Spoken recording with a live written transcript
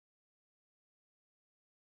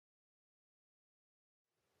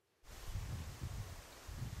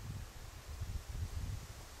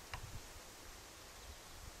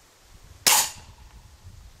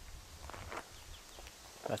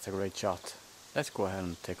That's a great shot. Let's go ahead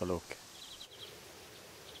and take a look.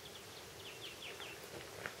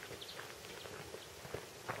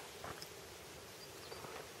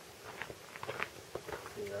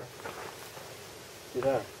 See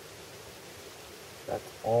there? That's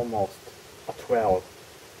almost a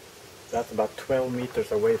 12. That's about 12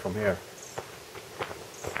 meters away from here.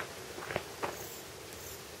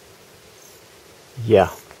 Yeah.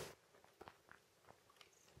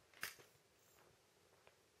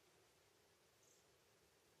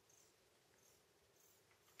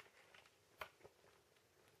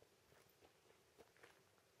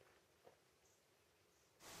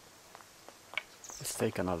 Let's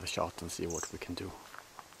take another shot and see what we can do.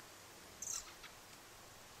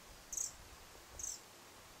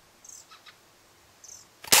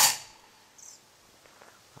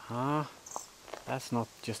 That's not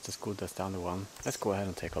just as good as the other one. Let's go ahead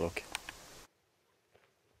and take a look.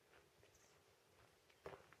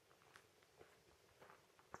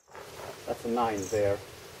 That's a 9 there.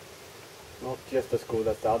 Not just as good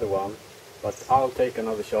as the other one, but I'll take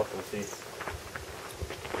another shot and see.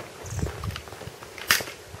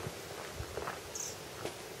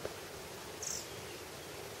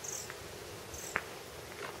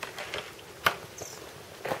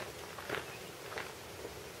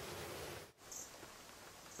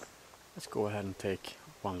 Let's go ahead and take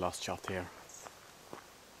one last shot here.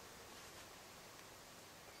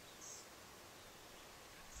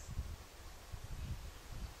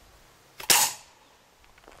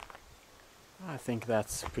 I think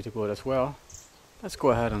that's pretty good as well. Let's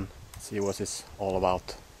go ahead and see what it's all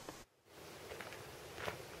about.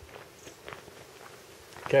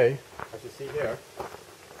 Okay, as you see here,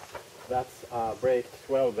 that's break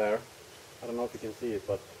 12 there. I don't know if you can see it,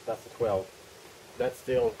 but that's a 12. That's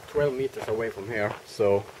still 12 meters away from here,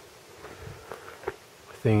 so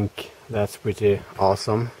I think that's pretty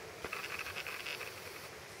awesome.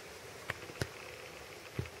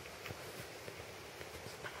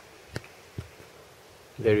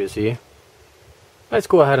 There you see. Let's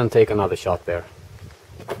go ahead and take another shot there.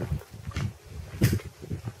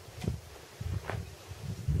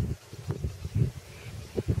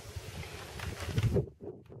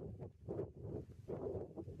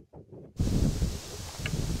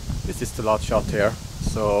 This is the last shot here.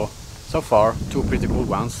 So far 2 pretty good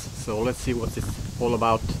ones. So let's see what it's all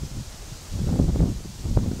about.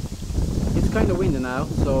 It's kind of windy now,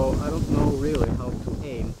 so I don't know really how to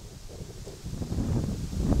aim.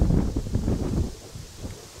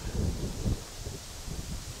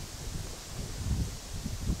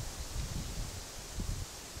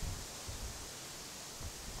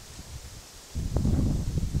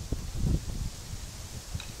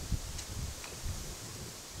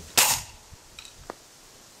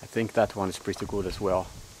 I think that one is pretty good as well.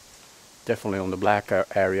 Definitely on the black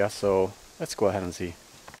area, so let's go ahead and see.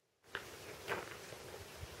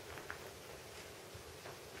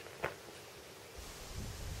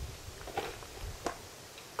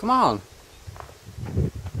 Come on!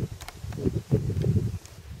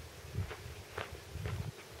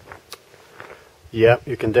 Yeah,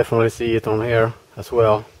 you can definitely see it on here as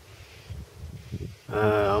well.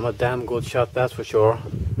 I'm a damn good shot, that's for sure.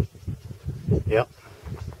 Yep.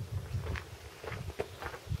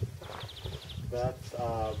 That's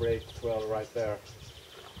break 12 right there.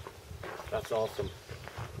 That's awesome.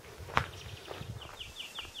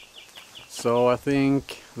 So I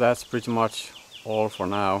think that's pretty much all for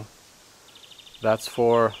now. That's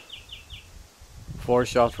four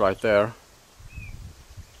shots right there.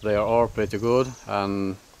 They are all pretty good,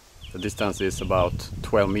 and the distance is about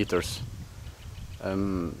 12 meters.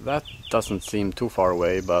 That doesn't seem too far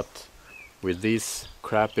away, but with these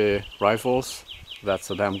crappy rifles, that's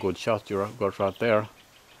a damn good shot you got right there.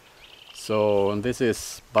 So, and this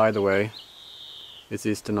is, by the way, this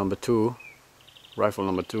is the number 2, rifle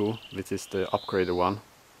number 2. This is the upgraded one.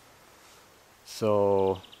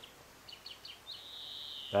 So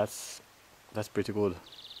that's pretty good.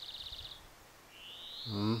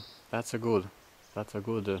 That's a good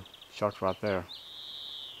shot right there.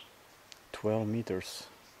 12 meters.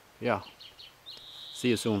 Yeah. See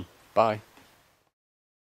you soon. Bye.